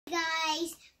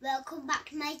guys, welcome back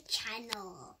to my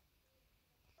channel.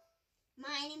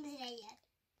 My name is Raya.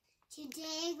 Today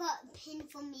I got a pin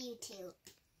from YouTube.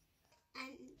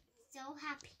 I'm so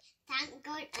happy. Thank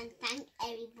God and thank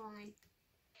everyone.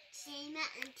 Say my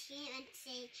auntie and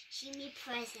say she me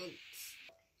presents.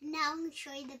 Now I'm going to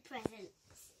show you the presents.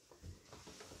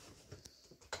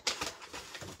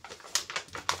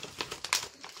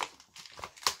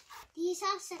 These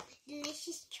are some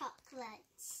delicious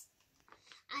chocolates.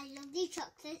 I love these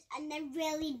chocolates and they're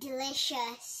really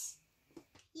delicious.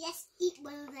 Yes, eat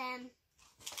one of them.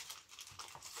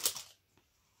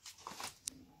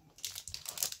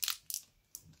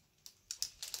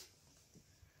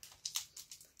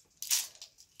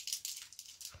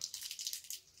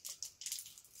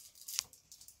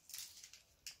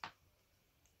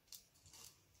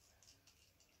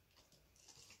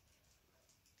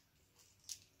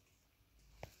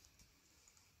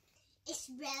 It's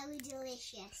really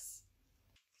delicious.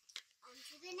 On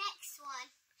to the next one.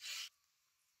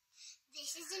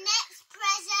 This is the next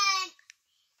present.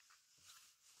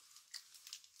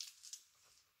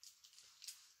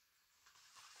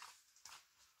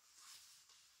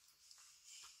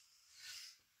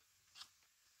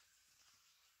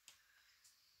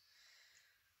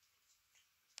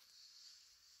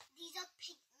 These are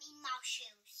Pygmy mouse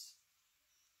shoes.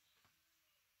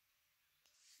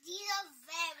 These are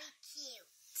very cute.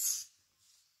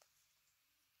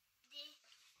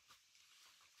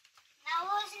 Now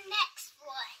what's the next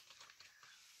one?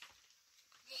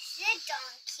 This is a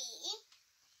donkey.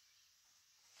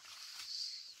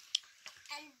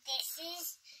 And this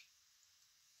is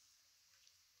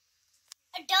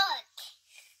a dog.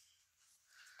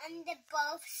 And they're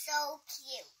both so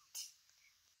cute.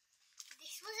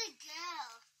 This was a girl.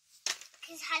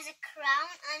 Because it has a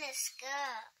crown and a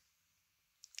skirt.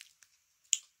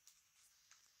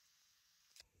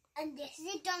 And this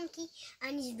is a donkey,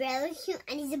 and he's really cute,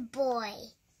 and he's a boy.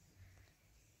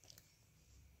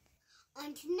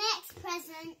 On to the next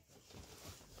present.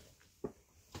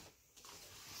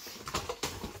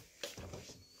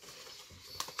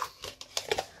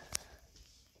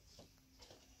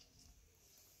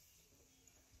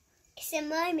 It's a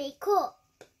mermaid cup.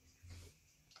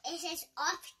 It says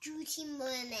off-duty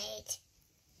mermaid.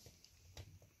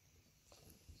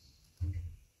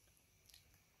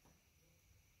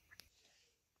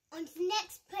 On to the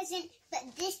next present, but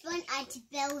this one I had to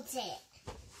build it.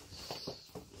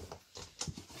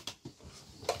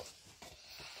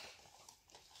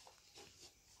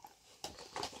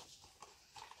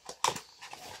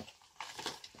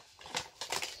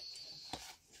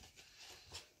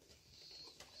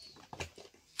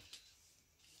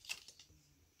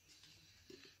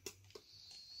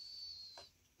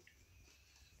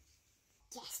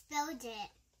 Yes, build it.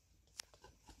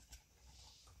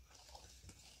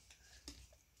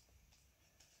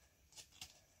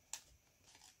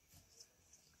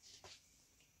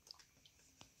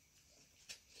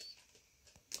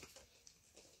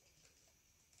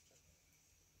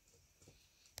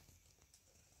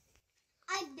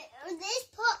 This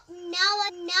pot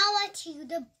now to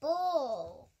the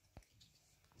bowl.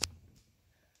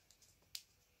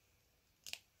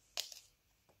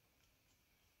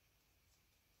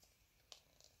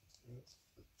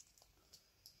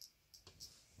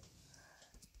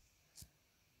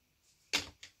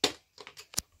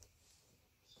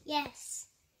 Yes.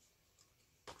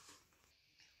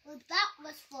 Well, that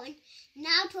was fun.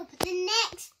 Now to open the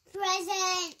next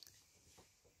present.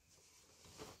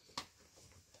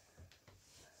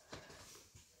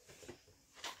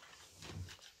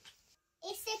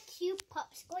 It's a cute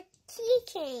popsicle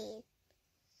keychain.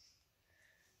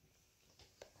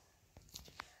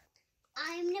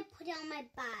 I'm going to put it on my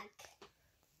bag.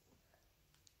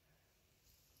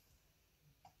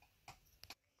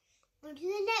 On to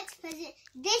the next present.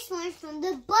 This one's from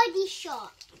the Body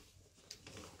Shop.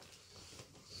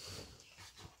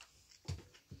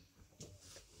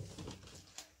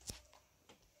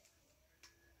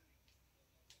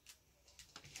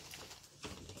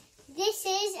 This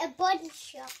is a body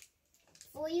shop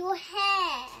for your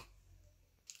hair.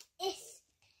 It's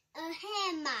a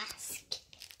hair mask.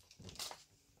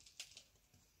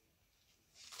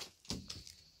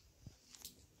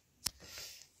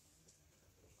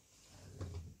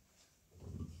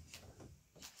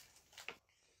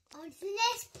 On to the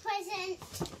next present.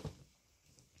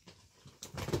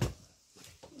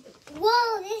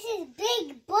 Whoa, this is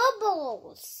big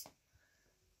bubbles.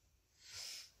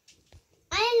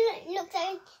 It looks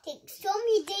like it takes so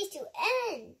many days to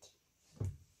end.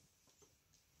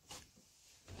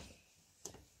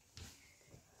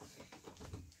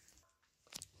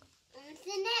 On to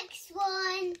the next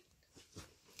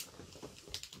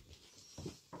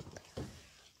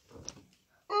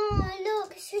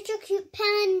such a cute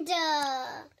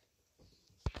panda.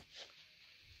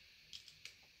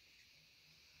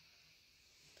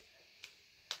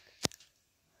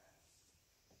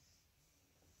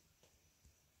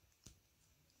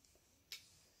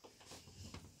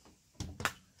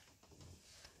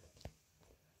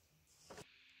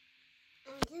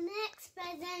 And the next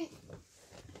present.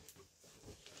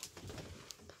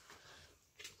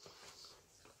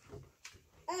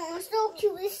 Oh, so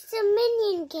cute. It's a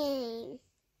minion game.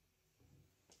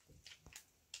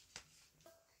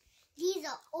 These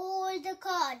are all the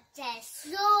cards. There's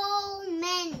so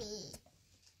many.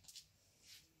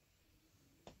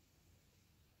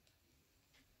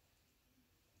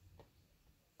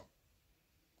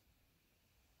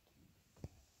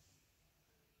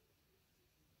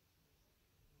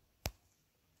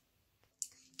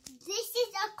 This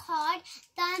is a card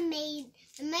that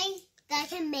I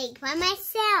can make by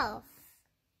myself.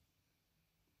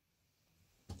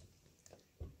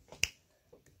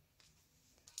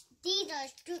 These are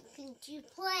instructions to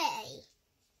play.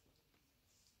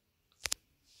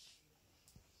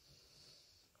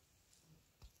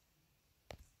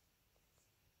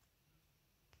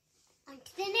 On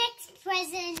to the next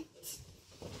present.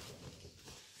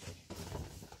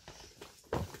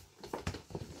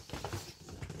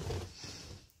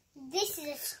 This is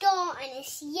a star and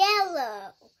it's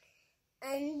yellow.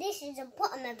 And this is the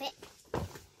bottom of it.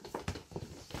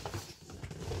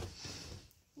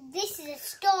 This is a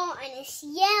star and it's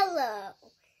yellow.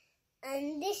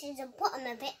 And this is the bottom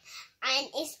of it and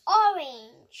it's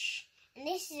orange. And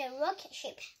this is a rocket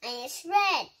ship and it's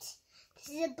red. This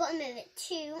is the bottom of it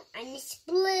too and it's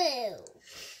blue.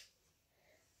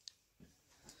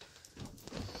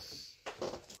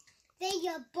 They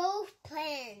are both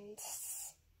planes.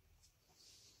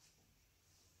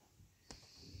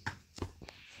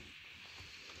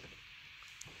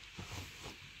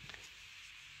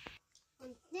 On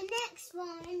to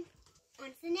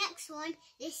the next one.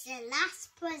 This is the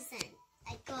last present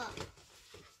I got.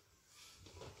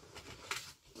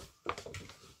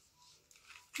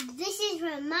 This is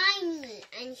Hermione,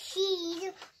 and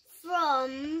she's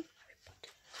from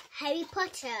Harry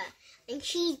Potter, and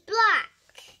she's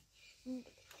black.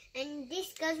 And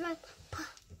this goes from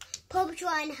Paw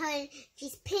Patrol, and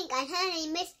she's pink, and her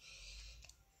name is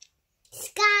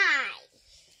Sky.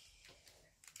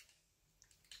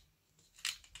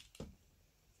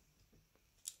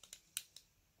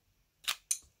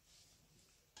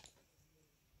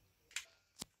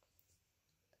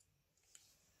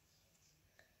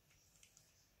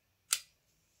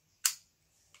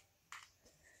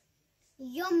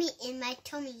 Yummy in my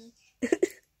tummy.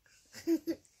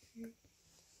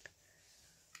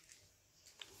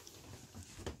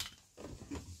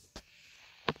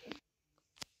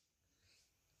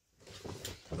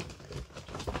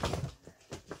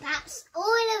 That's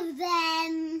all of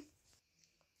them.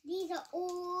 These are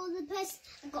all the presents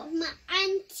I got from my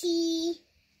auntie.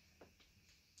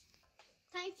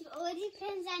 Thanks for all the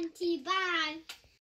presents, auntie. Bye.